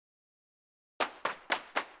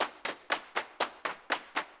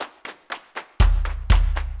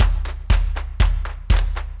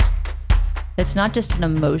It's not just an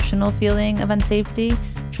emotional feeling of unsafety.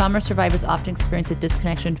 Trauma survivors often experience a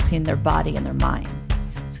disconnection between their body and their mind.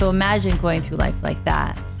 So imagine going through life like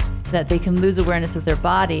that they can lose awareness of their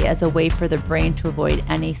body as a way for their brain to avoid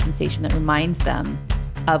any sensation that reminds them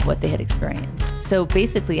of what they had experienced. So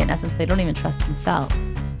basically, in essence, they don't even trust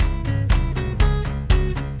themselves.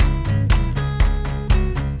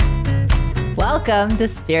 Welcome to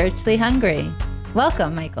Spiritually Hungry.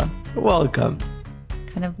 Welcome, Michael. Welcome.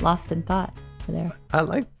 Kind of lost in thought there. I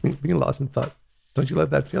like being lost in thought. Don't you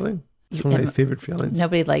love that feeling? It's one of my favorite feelings.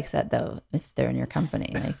 Nobody likes that, though, if they're in your company.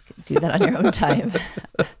 Like, do that on your own time.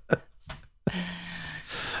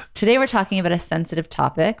 Today, we're talking about a sensitive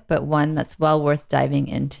topic, but one that's well worth diving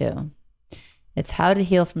into. It's how to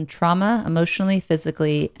heal from trauma emotionally,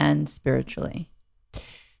 physically, and spiritually.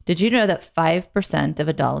 Did you know that 5% of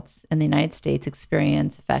adults in the United States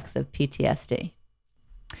experience effects of PTSD?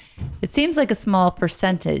 It seems like a small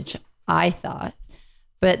percentage, I thought,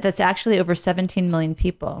 but that's actually over 17 million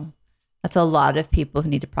people. That's a lot of people who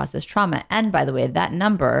need to process trauma. And by the way, that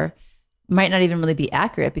number might not even really be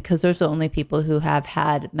accurate because those are only people who have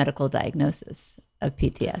had medical diagnosis of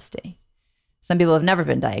PTSD. Some people have never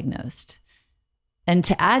been diagnosed. And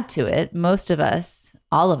to add to it, most of us,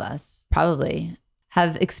 all of us probably,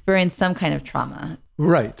 have experienced some kind of trauma.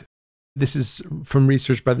 Right. This is from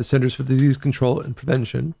research by the Centers for Disease Control and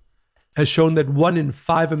Prevention, has shown that 1 in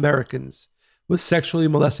 5 Americans was sexually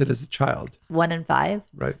molested as a child. 1 in 5?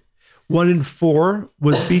 Right. 1 in 4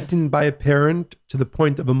 was beaten by a parent to the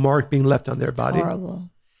point of a mark being left on their body. Horrible.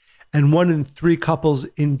 And 1 in 3 couples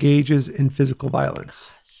engages in physical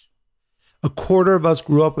violence. A quarter of us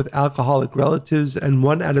grew up with alcoholic relatives, and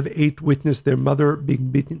 1 out of 8 witnessed their mother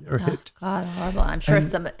being beaten or hit. God, horrible. I'm sure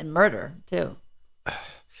some in murder too.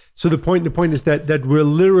 So the point is that we're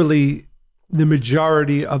literally, the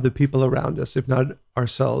majority of the people around us, if not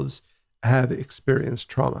ourselves, have experienced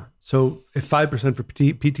trauma. So if 5% for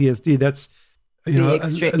PTSD, that's a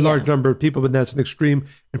large number of people, but that's an extreme,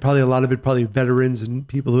 and probably a lot of it probably veterans and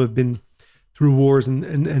people who have been through wars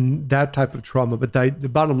and that type of trauma. But the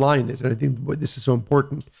bottom line is, and I think what this is so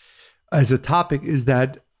important as a topic, is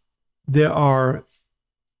that there are,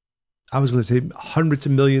 I was going to say hundreds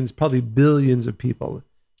of millions, probably billions of people.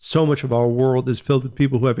 So much of our world is filled with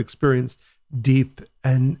people who have experienced deep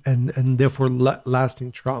and therefore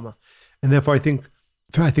lasting trauma. And therefore, I think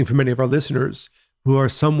for many of our listeners who are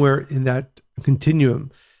somewhere in that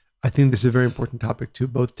continuum, I think this is a very important topic to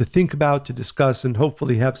both to think about, to discuss, and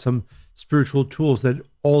hopefully have some spiritual tools that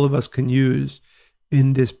all of us can use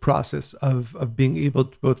in this process of being able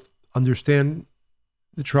to both understand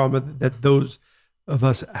the trauma that those of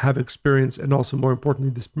us have experienced, and also more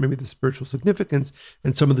importantly, maybe the spiritual significance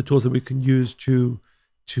and some of the tools that we can use to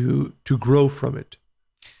grow from it.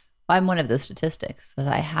 I'm one of those statistics because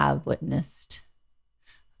I have witnessed,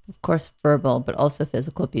 of course, verbal, but also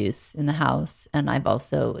physical abuse in the house. And I've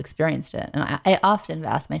also experienced it. And I often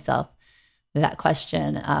ask myself that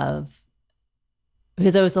question of,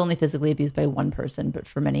 because I was only physically abused by one person, but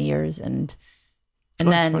for many years. And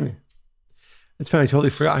then... Funny. It's funny. I totally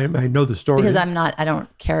forgot. I know the story. Because I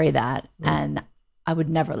don't carry that. Right. And I would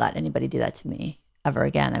never let anybody do that to me ever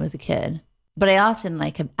again. I was a kid. But I often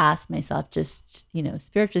have asked myself, just,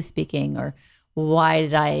 spiritually speaking, or why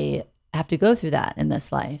did I have to go through that in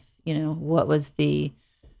this life? What was the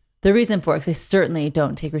reason for it? Because I certainly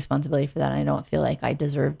don't take responsibility for that. And I don't feel like I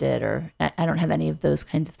deserved it, or I don't have any of those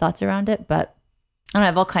kinds of thoughts around it. But I don't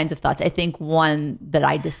have all kinds of thoughts. I think one that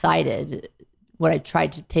I decided, what I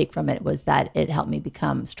tried to take from it was that it helped me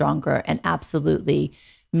become stronger and absolutely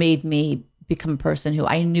made me become a person who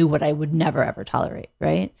I knew what I would never, ever tolerate.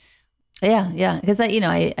 Right. Yeah. Because I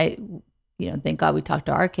thank God we talk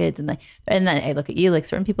to our kids, and then I look at you, like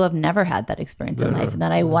certain people have never had that experience in life. And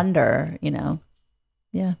then I wonder,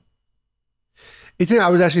 yeah. I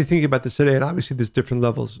was actually thinking about this today, and obviously there's different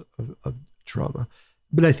levels of trauma,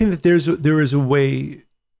 but I think that there is a way,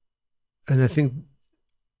 and I think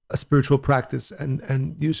a spiritual practice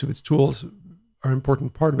and use of its tools are an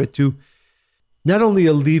important part of it, to not only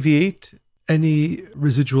alleviate any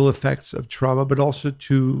residual effects of trauma, but also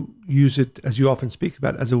to use it, as you often speak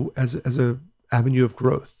about, as a avenue of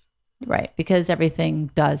growth. Right, because everything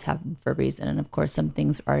does happen for a reason, and of course, some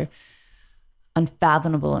things are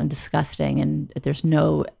unfathomable and disgusting, and there's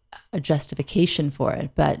no justification for it.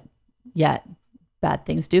 But yet, bad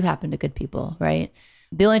things do happen to good people, right?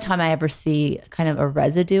 The only time I ever see kind of a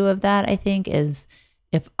residue of that, I think, is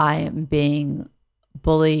if I am being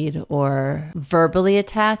bullied or verbally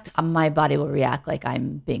attacked, my body will react like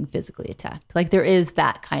I'm being physically attacked. Like there is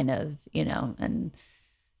that kind of,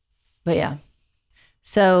 but yeah.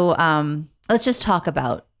 So let's just talk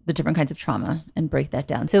about the different kinds of trauma and break that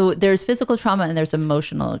down. So there's physical trauma and there's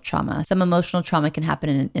emotional trauma. Some emotional trauma can happen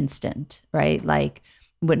in an instant, right? Like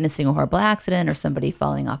witnessing a horrible accident or somebody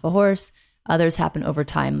falling off a horse. Others happen over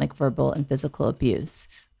time, like verbal and physical abuse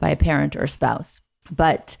by a parent or spouse.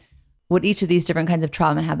 But what each of these different kinds of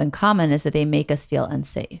trauma have in common is that they make us feel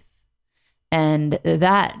unsafe. And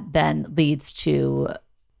that then leads to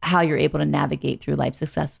how you're able to navigate through life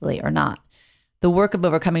successfully or not. The work of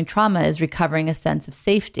overcoming trauma is recovering a sense of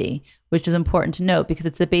safety, which is important to note because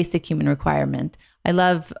it's the basic human requirement. I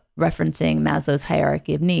love referencing Maslow's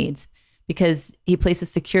hierarchy of needs because he places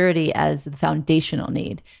security as the foundational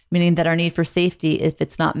need, meaning that our need for safety, if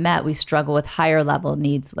it's not met, we struggle with higher level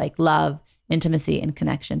needs like love, intimacy, and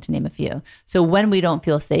connection, to name a few. So when we don't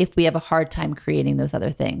feel safe, we have a hard time creating those other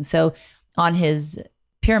things. So on his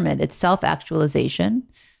pyramid, it's self-actualization.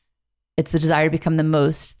 It's the desire to become the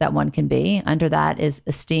most that one can be. Under that is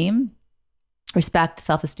esteem, respect,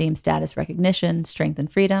 self-esteem, status, recognition, strength,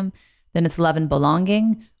 and freedom. Then it's love and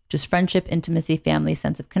belonging, which is friendship, intimacy, family,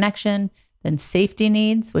 sense of connection. Then safety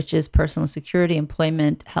needs, which is personal security,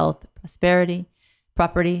 employment, health,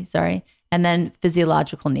 property. And then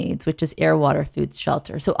physiological needs, which is air, water, food,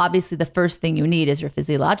 shelter. So obviously the first thing you need is your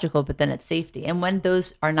physiological, but then it's safety. And when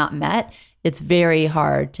those are not met, it's very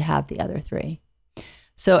hard to have the other three.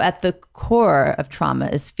 So at the core of trauma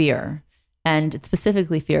is fear, and it's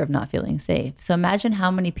specifically fear of not feeling safe. So imagine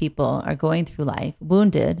how many people are going through life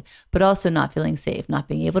wounded, but also not feeling safe, not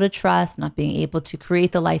being able to trust, not being able to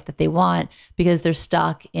create the life that they want because they're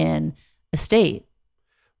stuck in a state.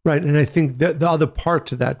 Right. And I think that the other part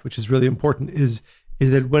to that, which is really important, is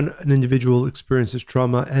that when an individual experiences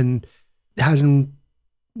trauma and hasn't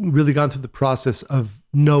really gone through the process of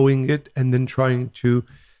knowing it and then trying to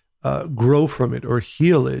grow from it or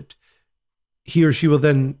heal it, he or she will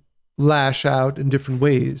then lash out in different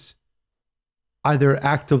ways, either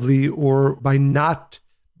actively or by not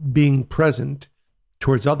being present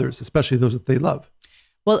towards others, especially those that they love.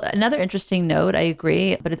 Well, another interesting note, I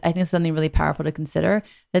agree, but I think it's something really powerful to consider.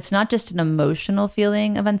 It's not just an emotional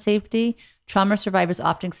feeling of unsafety. Trauma survivors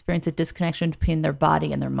often experience a disconnection between their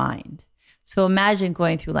body and their mind. So imagine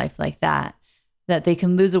going through life like that they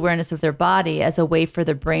can lose awareness of their body as a way for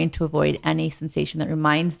their brain to avoid any sensation that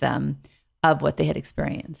reminds them of what they had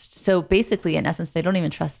experienced. So basically, in essence, they don't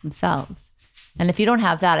even trust themselves. And if you don't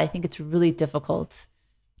have that, I think it's really difficult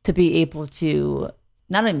to be able to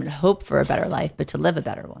not even hope for a better life, but to live a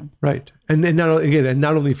better one. Right. And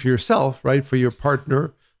not only for yourself, right? For your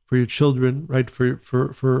partner, for your children, right?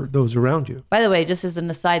 For those around you. By the way, just as an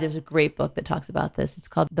aside, there's a great book that talks about this. It's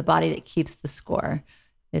called The Body That Keeps the Score.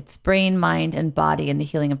 It's brain, mind, and body in the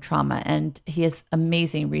healing of trauma. And he has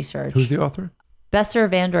amazing research. Who's the author? Bessel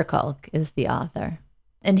Kolk is the author.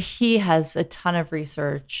 And he has a ton of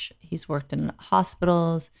research. He's worked in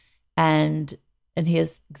hospitals and he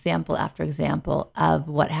has example after example of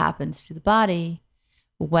what happens to the body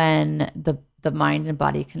when the mind and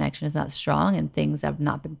body connection is not strong and things have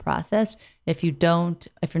not been processed. If you're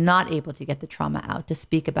not able to get the trauma out, to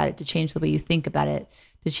speak about it, to change the way you think about it,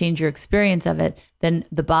 to change your experience of it, then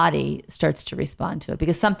the body starts to respond to it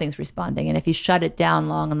because something's responding. And if you shut it down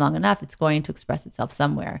long and long enough, it's going to express itself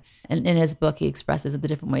somewhere. And in his book, he expresses the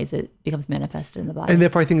different ways it becomes manifested in the body. And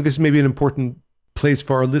therefore, I think this may be an important place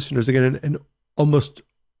for our listeners. Again, and almost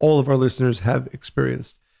all of our listeners have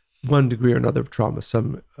experienced one degree or another of trauma,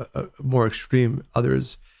 some more extreme,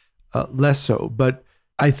 others less so. But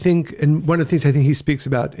I think, and one of the things I think he speaks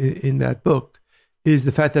about in that book is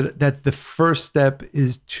the fact that the first step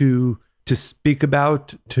is to speak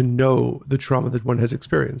about, to know the trauma that one has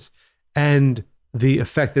experienced and the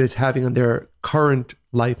effect that it's having on their current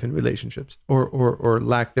life and relationships or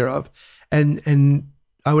lack thereof. And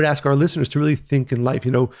I would ask our listeners to really think in life.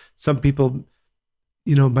 Some people,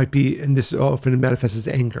 might be, and this often manifests as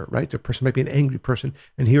anger, right? A person might be an angry person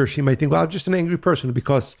and he or she might think, well, I'm just an angry person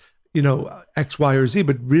because, X, Y, or Z,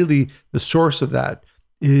 but really the source of that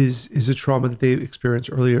is a trauma that they experienced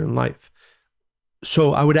earlier in life.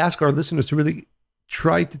 So I would ask our listeners to really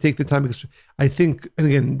try to take the time, because I think, and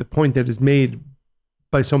again, the point that is made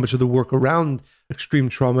by so much of the work around extreme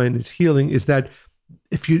trauma and its healing is that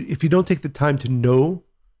if you don't take the time to know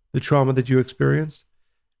the trauma that you experienced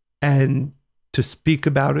and to speak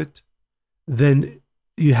about it, then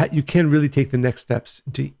you can't really take the next steps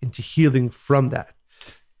into healing from that.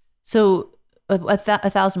 So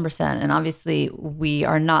 1,000%. And obviously we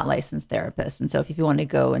are not licensed therapists. And so if you want to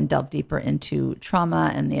go and delve deeper into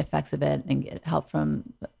trauma and the effects of it and get help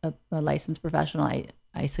from a licensed professional,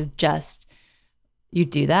 I suggest you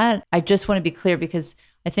do that. I just want to be clear because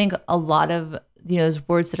I think a lot of those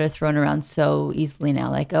words that are thrown around so easily now,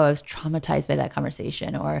 like, oh, I was traumatized by that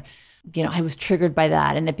conversation, or, I was triggered by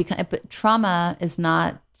that. And but trauma is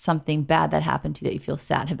not something bad that happened to you that you feel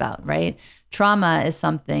sad about, right? Trauma is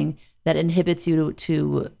something that inhibits you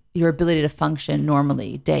to your ability to function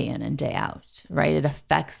normally day in and day out, right? It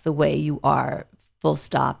affects the way you are, full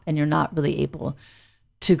stop, and you're not really able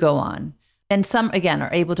to go on. And some, again,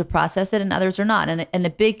 are able to process it and others are not. And the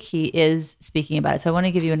big key is speaking about it. So I want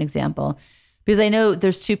to give you an example because I know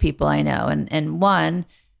there's two people I know, and one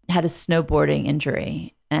had a snowboarding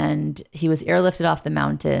injury and he was airlifted off the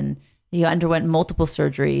mountain. He underwent multiple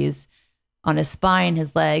surgeries on his spine,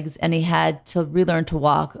 his legs, and he had to relearn to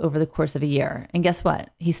walk over the course of a year. And guess what?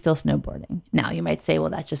 He's still snowboarding. Now you might say, well,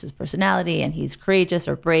 that's just his personality and he's courageous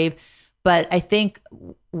or brave. But I think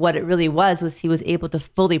what it really was he was able to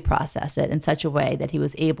fully process it in such a way that he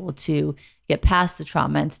was able to get past the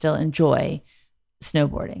trauma and still enjoy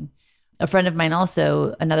snowboarding. A friend of mine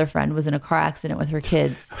also, another friend, was in a car accident with her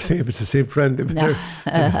kids. I was saying if it's the same friend. No.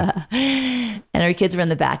 And her kids were in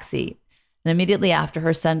the back seat. And immediately after,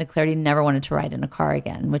 her son declared he never wanted to ride in a car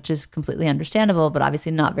again, which is completely understandable, but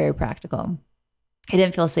obviously not very practical. He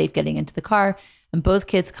didn't feel safe getting into the car. And both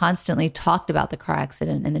kids constantly talked about the car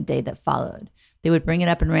accident in the day that followed. They would bring it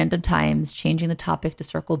up in random times, changing the topic to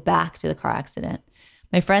circle back to the car accident.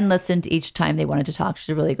 My friend listened each time they wanted to talk. She's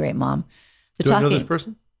a really great mom. Do I know this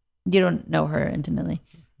person? You don't know her intimately.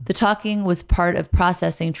 The talking was part of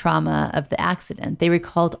processing trauma of the accident. They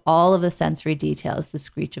recalled all of the sensory details, the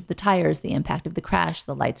screech of the tires, the impact of the crash,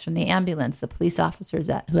 the lights from the ambulance, the police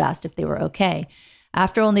officers who asked if they were okay.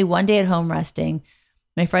 After only one day at home resting,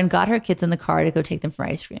 my friend got her kids in the car to go take them for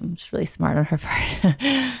ice cream, which is really smart on her part.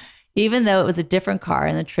 Even though it was a different car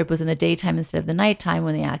and the trip was in the daytime instead of the nighttime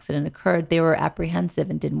when the accident occurred, they were apprehensive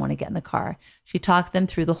and didn't want to get in the car. She talked them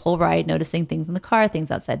through the whole ride, noticing things in the car, things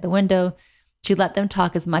outside the window. She let them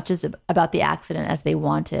talk as much about the accident as they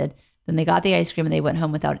wanted. Then they got the ice cream and they went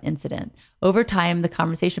home without incident. Over time, the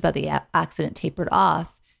conversation about the accident tapered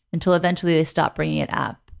off until eventually they stopped bringing it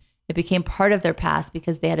up. It became part of their past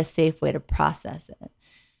because they had a safe way to process it.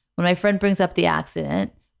 When my friend brings up the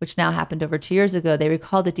accident, which now happened over 2 years ago, they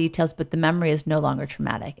recall the details, but the memory is no longer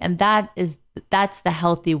traumatic. And that's the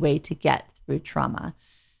healthy way to get through trauma.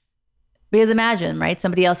 Because imagine, right?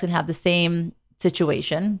 Somebody else can have the same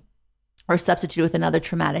situation or substitute with another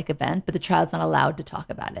traumatic event, but the child's not allowed to talk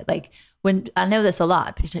about it. Like when I know this a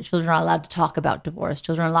lot, children are allowed to talk about divorce.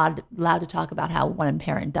 Children are allowed to talk about how one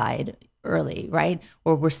parent died early, right?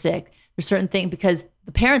 Or were sick. There's certain things because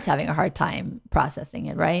the parent's having a hard time processing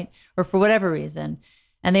it, right? Or for whatever reason.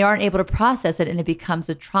 And they aren't able to process it, and it becomes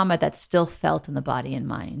a trauma that's still felt in the body and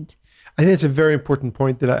mind. I think it's a very important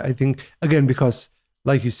point that I think, again, because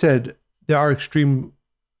like you said, there are extreme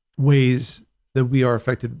ways that we are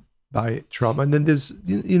affected by trauma. And then there's,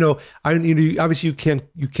 obviously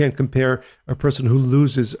you can't compare a person who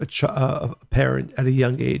loses a parent at a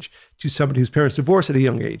young age to somebody whose parents divorce at a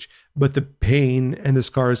young age. But the pain and the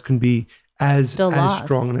scars can be as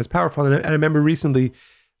strong and as powerful. And I remember recently,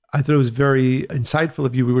 I thought it was very insightful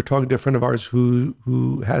of you. We were talking to a friend of ours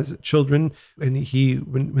who has children, and he,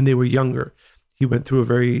 when they were younger, he went through a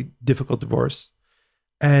very difficult divorce,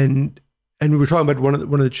 and we were talking about one of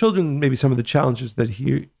the children, maybe some of the challenges that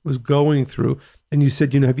he was going through. And you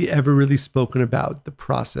said, have you ever really spoken about the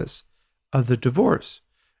process of the divorce?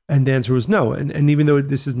 And the answer was no. And even though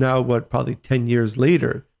this is now probably 10 years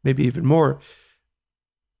later, maybe even more,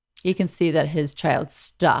 you can see that his child's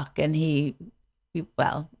stuck, and yeah.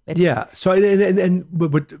 So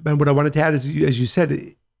what I wanted to add is, as you said,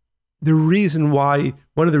 one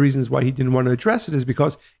of the reasons why he didn't want to address it is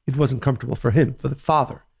because it wasn't comfortable for him, for the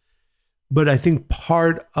father. But I think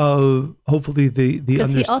part of hopefully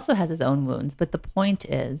because he also has his own wounds. But the point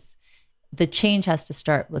is, the change has to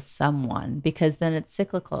start with someone, because then it's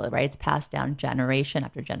cyclical, right? It's passed down generation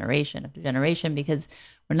after generation after generation, because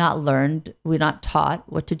we're not taught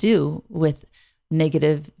what to do with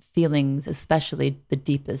negative feelings, especially the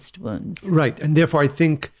deepest wounds. Right. And therefore, I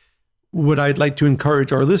think what I'd like to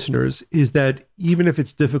encourage our listeners is that even if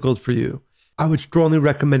it's difficult for you, I would strongly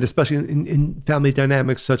recommend, especially in family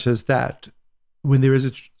dynamics such as that, when there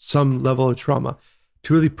is some level of trauma,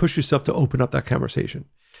 to really push yourself to open up that conversation.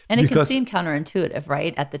 And it can seem counterintuitive,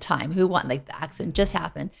 right? At the time, the accident just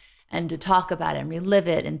happened, and to talk about it and relive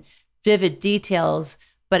it and vivid details,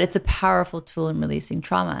 but it's a powerful tool in releasing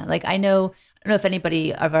trauma. Like I don't know if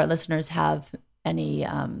anybody of our listeners have any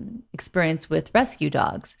experience with rescue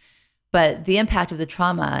dogs, but the impact of the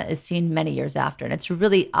trauma is seen many years after. And it's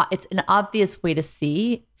really, it's an obvious way to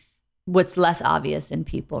see what's less obvious in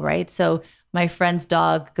people, right? So My friend's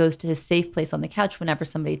dog goes to his safe place on the couch whenever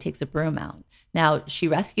somebody takes a broom out. Now, she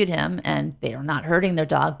rescued him and they are not hurting their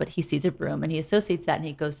dog, but he sees a broom and he associates that and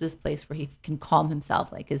he goes to this place where he can calm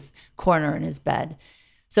himself, like his corner in his bed.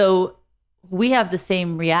 So we have the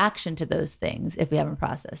same reaction to those things if we haven't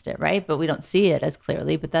processed it, right? But we don't see it as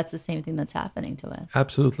clearly, but that's the same thing that's happening to us.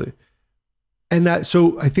 Absolutely. And I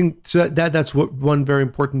think that's what one very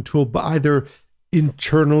important tool, but either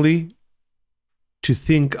internally to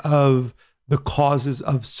think of the causes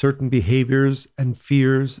of certain behaviors and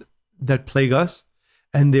fears that plague us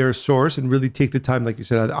and their source, and really take the time, like you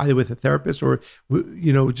said, either with a therapist or,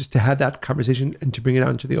 just to have that conversation and to bring it out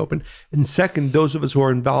into the open. And second, those of us who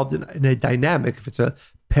are involved in a dynamic, if it's a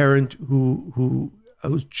parent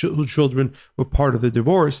whose children were part of the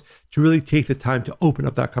divorce, to really take the time to open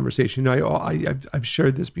up that conversation. I've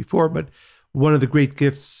shared this before, but one of the great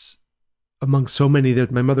gifts among so many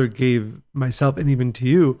that my mother gave myself and even to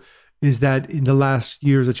you is that in the last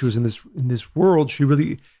years that she was in this world, she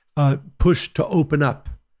really pushed to open up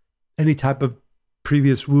any type of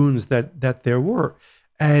previous wounds that there were.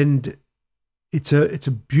 And it's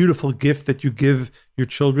a beautiful gift that you give your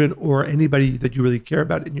children or anybody that you really care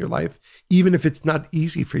about in your life, even if it's not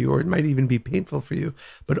easy for you or it might even be painful for you.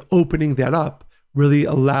 But opening that up really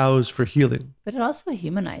allows for healing. But it also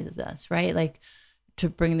humanizes us, right? Like, to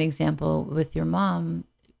bring the example with your mom,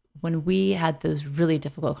 when we had those really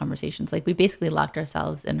difficult conversations, like we basically locked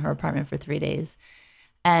ourselves in her apartment for 3 days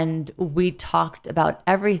and we talked about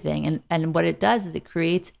everything. And what it does is it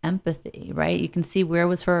creates empathy, right? You can see where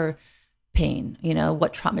was her pain,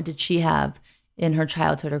 what trauma did she have in her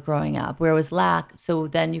childhood or growing up, where was lack. So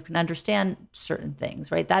then you can understand certain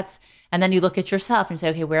things, right? And then you look at yourself and say,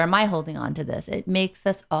 okay, where am I holding on to this? It makes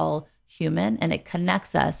us all human and it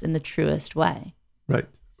connects us in the truest way.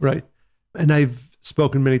 Right. And I've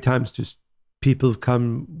spoken many times to people who've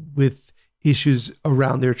come with issues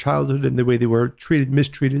around their childhood and the way they were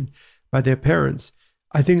mistreated by their parents.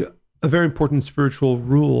 I think a very important spiritual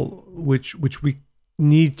rule, which we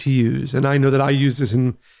need to use, and I know that I use this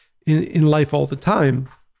in life all the time,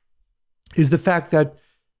 is the fact that,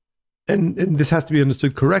 and this has to be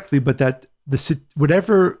understood correctly, but that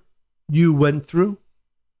whatever you went through,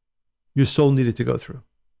 your soul needed to go through.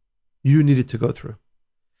 You needed to go through.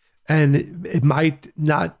 And it might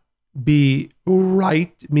not be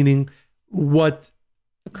right, meaning what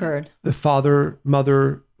occurred, the father,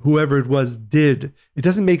 mother, whoever it was did. It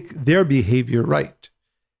doesn't make their behavior right.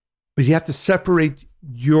 But you have to separate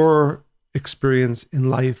your experience in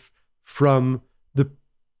life from the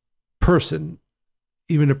person,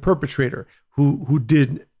 even a perpetrator who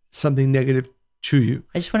did something negative to you.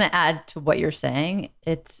 I just want to add to what you're saying.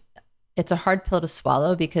 It's a hard pill to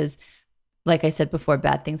swallow because, like I said before,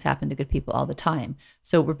 bad things happen to good people all the time.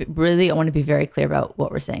 So I want to be very clear about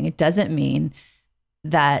what we're saying. It doesn't mean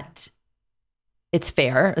that it's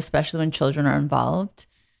fair, especially when children are involved.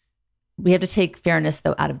 We have to take fairness,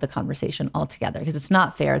 though, out of the conversation altogether because it's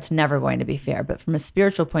not fair. It's never going to be fair. But from a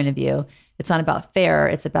spiritual point of view, it's not about fair.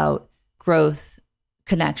 It's about growth,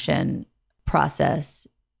 connection, process,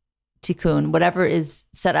 tikkun, whatever is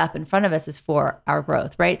set up in front of us is for our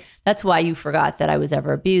growth, right? That's why you forgot that I was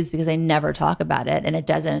ever abused, because I never talk about it and it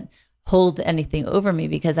doesn't hold anything over me,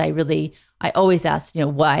 because I always ask,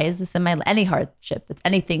 why is this in any hardship? That's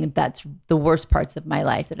anything that's the worst parts of my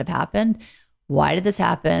life that have happened. Why did this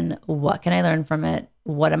happen? What can I learn from it?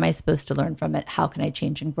 What am I supposed to learn from it? How can I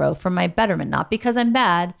change and grow for my betterment? Not because I'm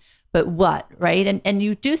bad, but what, right? And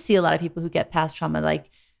you do see a lot of people who get past trauma, like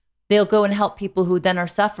they'll go and help people who then are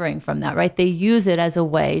suffering from that, right? They use it as a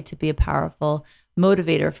way to be a powerful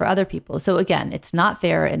motivator for other people. So again, it's not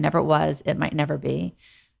fair. It never was. It might never be.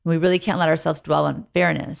 We really can't let ourselves dwell on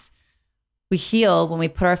fairness. We heal when we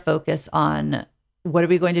put our focus on what are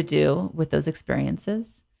we going to do with those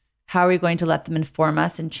experiences? How are we going to let them inform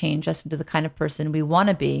us and change us into the kind of person we want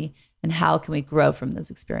to be? And how can we grow from those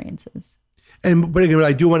experiences? But again, what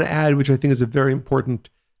I do want to add, which I think is a very important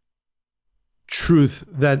truth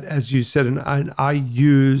that, as you said, and I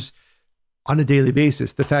use on a daily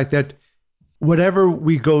basis, the fact that whatever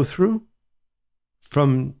we go through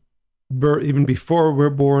from birth, even before we're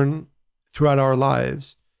born, throughout our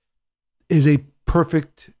lives, is a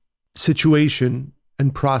perfect situation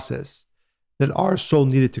and process that our soul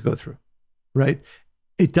needed to go through, right?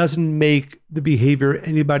 It doesn't make the behavior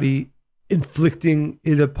anybody inflicting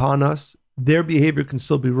it upon us. Their behavior can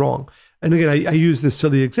still be wrong. And again, I use this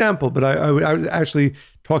silly example, but I was actually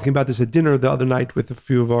talking about this at dinner the other night with a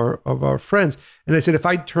few of our friends. And I said, if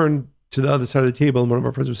I turned to the other side of the table and one of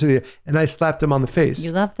our friends was sitting there and I slapped him on the face.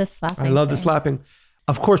 You love the slapping. I love the slapping.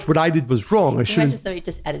 Of course, what I did was wrong. I shouldn't. Imagine somebody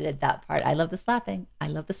just edited that part. I love the slapping. I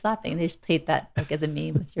love the slapping. They just played that like as a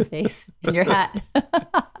meme with your face and your hat.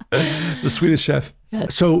 The Swedish chef.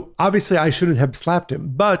 Yes. So obviously I shouldn't have slapped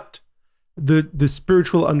him, but the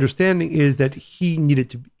spiritual understanding is that he needed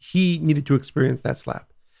to experience that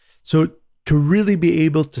slap. So to really be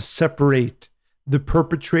able to separate the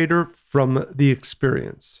perpetrator from the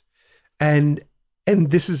experience. And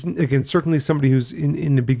this is, again, certainly somebody who's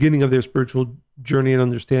in the beginning of their spiritual journey and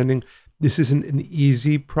understanding. This isn't an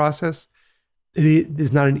easy process. It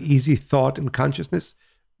is not an easy thought and consciousness,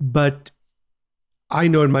 but I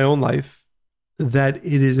know in my own life that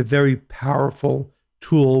it is a very powerful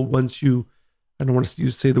tool once you, I don't want to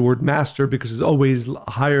say the word master because it's always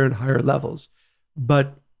higher and higher levels.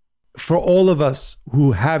 But for all of us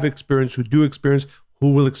who have experienced, who do experience,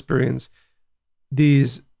 who will experience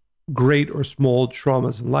these great or small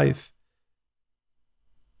traumas in life,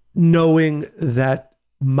 knowing that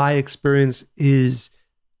my experience is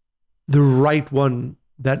the right one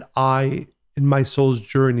that I, in my soul's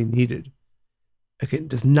journey, needed. Again,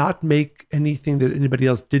 does not make anything that anybody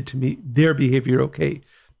else did to me, their behavior, okay,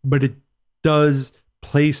 but it does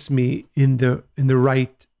place me in the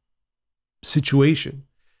right situation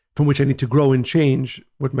from which I need to grow and change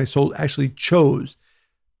what my soul actually chose.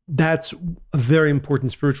 That's a very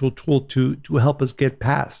important spiritual tool to help us get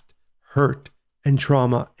past hurt and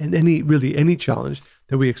trauma and any challenge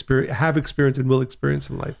that we have experienced and will experience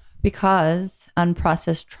in life. Because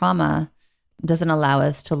unprocessed trauma doesn't allow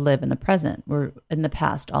us to live in the present. We're in the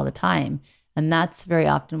past all the time. And that's very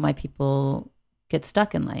often why people get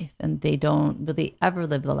stuck in life and they don't really ever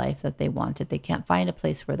live the life that they wanted. They can't find a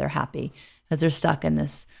place where they're happy because they're stuck in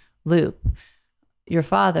this loop. Your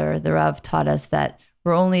father, the Rav, taught us that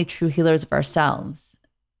we're only true healers of ourselves.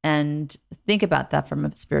 And think about that from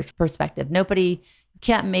a spiritual perspective. You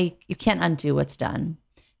can't undo what's done.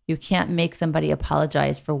 You can't make somebody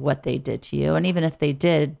apologize for what they did to you. And even if they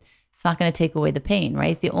did, it's not going to take away the pain,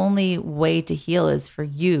 right? The only way to heal is for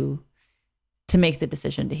you to make the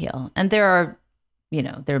decision to heal. And there are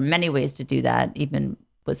many ways to do that, even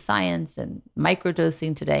with science and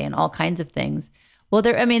microdosing today and all kinds of things. Well,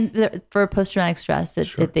 for post-traumatic stress,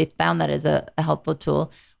 they found that as a helpful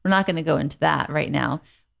tool. We're not going to go into that right now,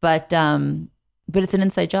 but it's an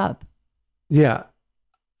inside job. Yeah.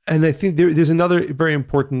 And I think there's another very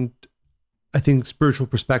important, spiritual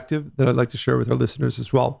perspective that I'd like to share with our listeners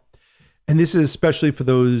as well. And this is especially for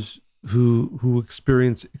those who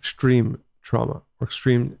experience extreme trauma or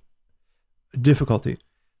extreme difficulty.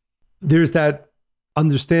 There's that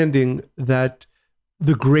understanding that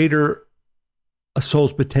the greater a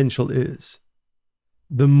soul's potential is,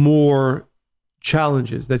 the more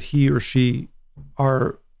challenges that he or she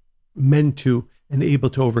are meant to and able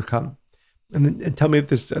to overcome. And tell me if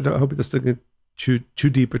this, I hope this doesn't get too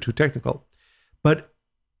deep or too technical, but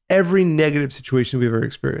every negative situation we've ever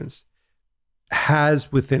experienced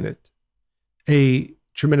has within it a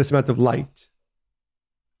tremendous amount of light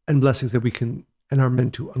and blessings that we can and are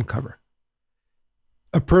meant to uncover.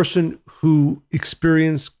 A person who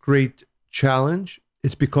experienced great challenge,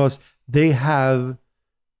 it's because they have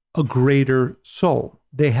a greater soul.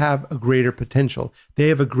 They have a greater potential. They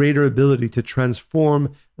have a greater ability to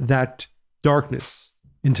transform that darkness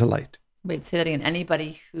into light. Wait, say that again.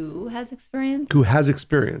 Anybody who has experienced? Who has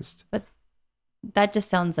experienced. But that just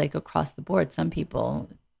sounds like across the board. Some people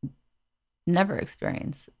never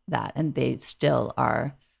experience that and they still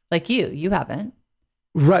are like you. You haven't.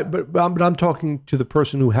 Right, but I'm talking to the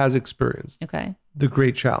person who has experienced the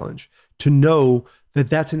great challenge, to know that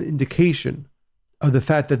that's an indication of the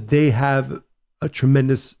fact that they have a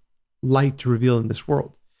tremendous light to reveal in this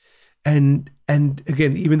world. And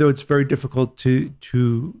again, even though it's very difficult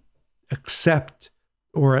to accept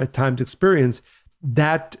or at times experience,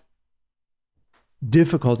 that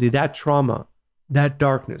difficulty, that trauma, that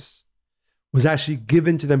darkness was actually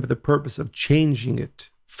given to them for the purpose of changing it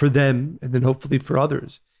for them, and then hopefully for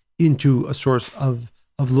others, into a source of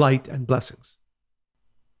light and blessings.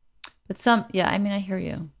 But I hear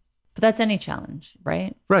you. But that's any challenge,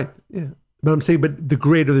 right? Right, yeah. But I'm saying, but the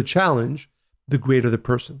greater the challenge, the greater the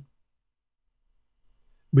person.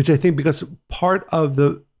 Which I think, because part of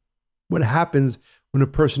what happens when a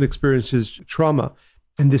person experiences trauma,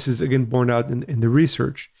 and this is again borne out in the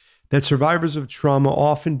research, that survivors of trauma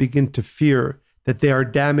often begin to fear that they are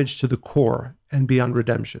damaged to the core and beyond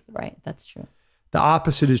redemption. Right, that's true. The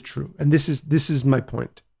opposite is true. And this is my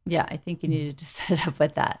point. Yeah, I think you needed to set it up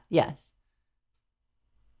with that. Yes.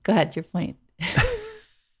 Go ahead, your point.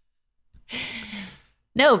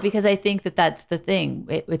 No, because I think that that's the thing.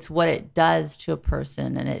 It's what it does to a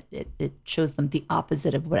person, and it shows them the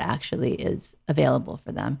opposite of what actually is available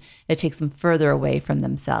for them. It takes them further away from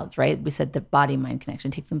themselves, right? We said the body-mind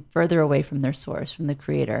connection takes them further away from their source, from the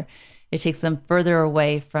creator. It takes them further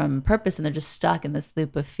away from purpose, and they're just stuck in this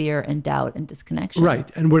loop of fear and doubt and disconnection.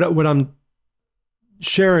 Right. And what I'm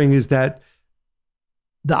sharing is that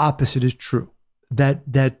the opposite is true.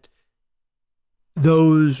 That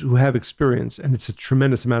those who have experience, and it's a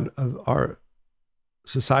tremendous amount of our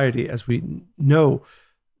society, as we know,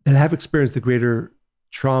 that have experienced the greater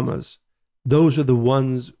traumas, those are the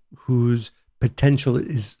ones whose potential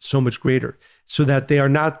is so much greater, so that they are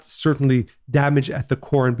not certainly damaged at the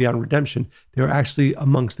core and beyond redemption. They're actually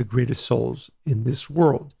amongst the greatest souls in this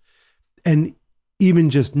world. And even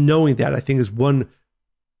just knowing that, I think, is one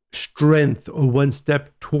strength or one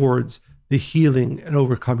step towards the healing and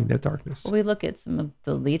overcoming that darkness. Well, we look at some of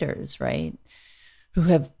the leaders, right, who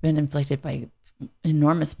have been inflicted by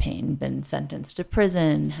enormous pain, been sentenced to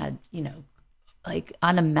prison, had, like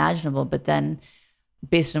unimaginable, but then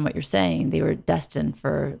based on what you're saying, they were destined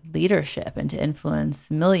for leadership and to influence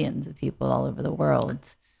millions of people all over the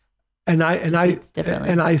world. And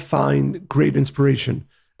I find great inspiration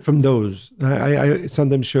from those. I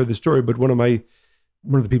sometimes share the story, but one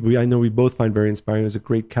of the people I know we both find very inspiring is a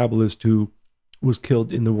great Kabbalist who was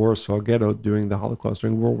killed in the Warsaw Ghetto during the Holocaust,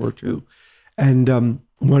 during World War II. And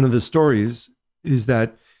one of the stories is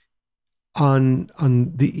that on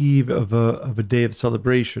the eve of a day of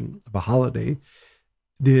celebration, of a holiday,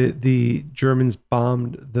 the Germans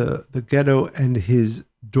bombed the ghetto, and his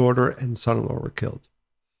daughter and son-in-law were killed.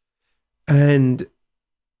 And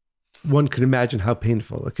one can imagine how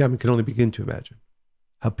painful, can only begin to imagine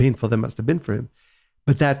how painful that must have been for him.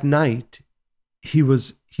 But that night, he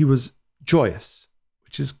was joyous,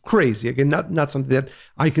 which is crazy. Again, not something that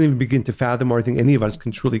I can even begin to fathom, or I think any of us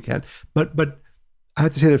truly can. But I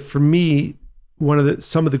have to say that for me,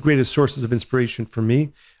 some of the greatest sources of inspiration for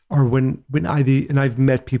me are when I've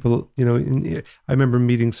met people. I remember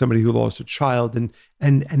meeting somebody who lost a child and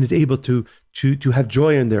is able to have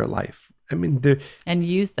joy in their life. I mean, and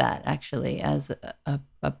use that actually as a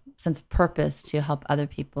sense of purpose to help other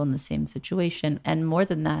people in the same situation. And more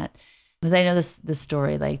than that, because I know this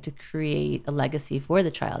story, like to create a legacy for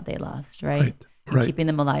the child they lost, right? Right. Keeping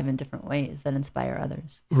them alive in different ways that inspire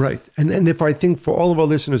others. Right. And if I think for all of our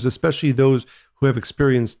listeners, especially those who have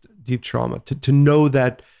experienced deep trauma, to know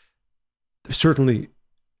that certainly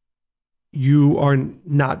you are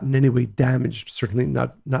not in any way damaged, certainly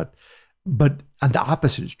not, but the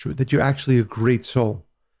opposite is true, that you're actually a great soul.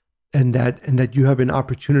 And that you have an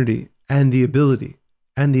opportunity and the ability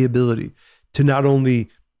to not only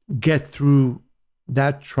get through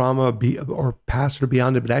that trauma or pass it or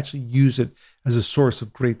beyond it, but actually use it as a source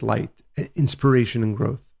of great light, inspiration, and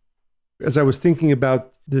growth. As I was thinking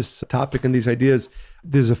about this topic and these ideas,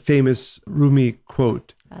 there's a famous Rumi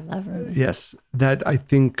quote. I love Rumi. Yes, that I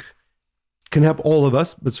think can help all of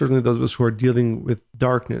us, but certainly those of us who are dealing with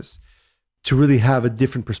darkness, to really have a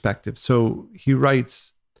different perspective. So he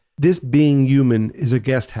writes, "This being human is a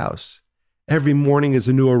guest house. Every morning is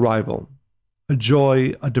a new arrival, a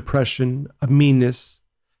joy, a depression, a meanness.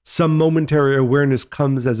 Some momentary awareness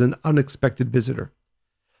comes as an unexpected visitor.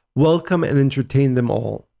 Welcome and entertain them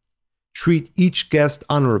all. Treat each guest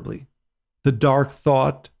honorably. The dark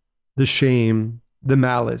thought, the shame, the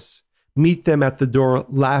malice. Meet them at the door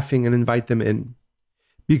laughing and invite them in.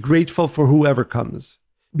 Be grateful for whoever comes,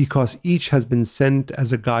 because each has been sent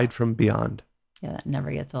as a guide from beyond." Yeah, that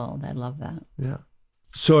never gets old. I love that. Yeah.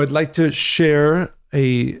 So I'd like to share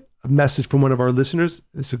a message from one of our listeners.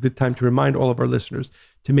 It's a good time to remind all of our listeners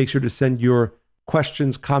to make sure to send your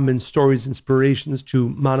questions, comments, stories, inspirations to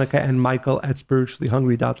Monica and Michael at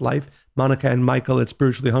spirituallyhungry.life. Monica and Michael at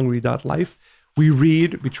spirituallyhungry.life. We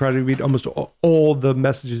try to read almost all the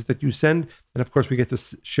messages that you send. And of course, we get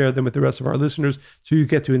to share them with the rest of our listeners. So you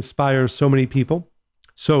get to inspire so many people.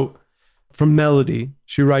 So from Melody,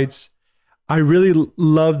 she writes, "I really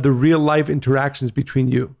love the real life interactions between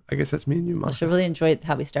you." I guess that's me and you, Monica. I should really enjoy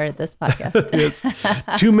how we started this podcast.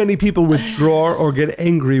 Yes. "Too many people withdraw or get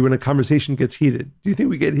angry when a conversation gets heated." Do you think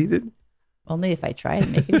we get heated? Only if I try to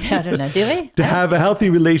make it. I don't know. Do we? To have a healthy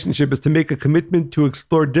relationship is to make a commitment to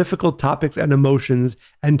explore difficult topics and emotions,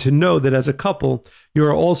 and to know that as a couple, you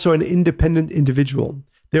are also an independent individual.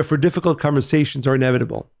 Therefore, difficult conversations are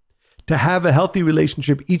inevitable. To have a healthy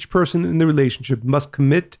relationship, each person in the relationship must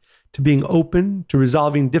commit to being open, to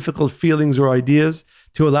resolving difficult feelings or ideas,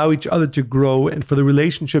 to allow each other to grow, and for the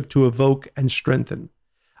relationship to evoke and strengthen.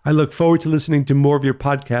 I look forward to listening to more of your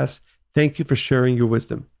podcasts. Thank you for sharing your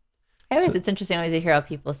wisdom. It's interesting always to hear how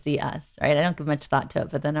people see us, right? I don't give much thought to it,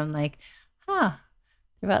 but then I'm like, through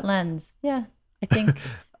that lens. Yeah, I think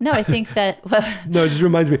that. No, it just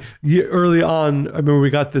reminds me, early on, I remember we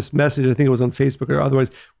got this message, I think it was on Facebook or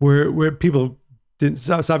otherwise, where people didn't,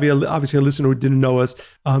 Savia, obviously a listener who didn't know us,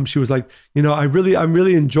 she was like, I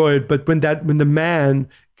really enjoy it, but when the man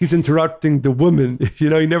keeps interrupting the woman, he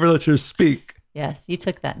never lets her speak. Yes, you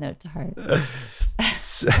took that note to heart.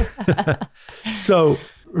 So,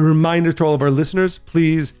 a reminder to all of our listeners,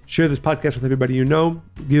 please share this podcast with everybody you know.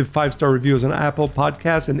 Give 5-star reviews on Apple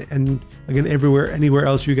Podcasts and again, anywhere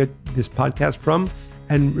else you get this podcast from.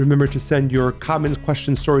 And remember to send your comments,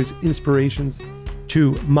 questions, stories, inspirations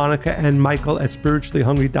to Monica and Michael at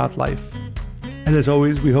spirituallyhungry.life. And as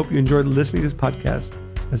always, we hope you enjoyed listening to this podcast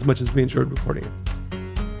as much as we enjoyed recording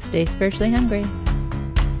it. Stay spiritually hungry.